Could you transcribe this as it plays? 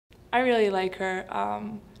I really like her.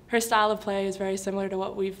 Her style of play is very similar to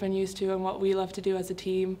what we've been used to and what we love to do as a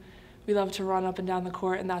team. We love to run up and down the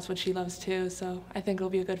court, and that's what she loves too, so I think it'll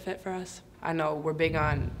be a good fit for us. I know we're big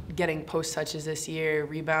on getting post touches this year,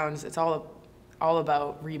 rebounds. It's all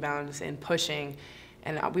about rebounds and pushing,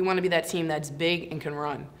 and we want to be that team that's big and can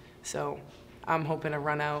run. So I'm hoping to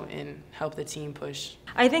run out and help the team push.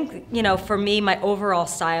 I think, you know, for me, my overall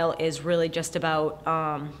style is really just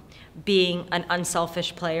about being an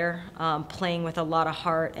unselfish player, playing with a lot of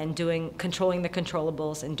heart and controlling the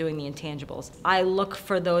controllables and doing the intangibles. I look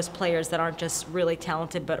for those players that aren't just really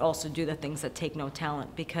talented but also do the things that take no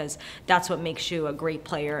talent, because that's what makes you a great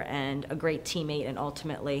player and a great teammate and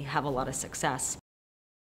ultimately have a lot of success.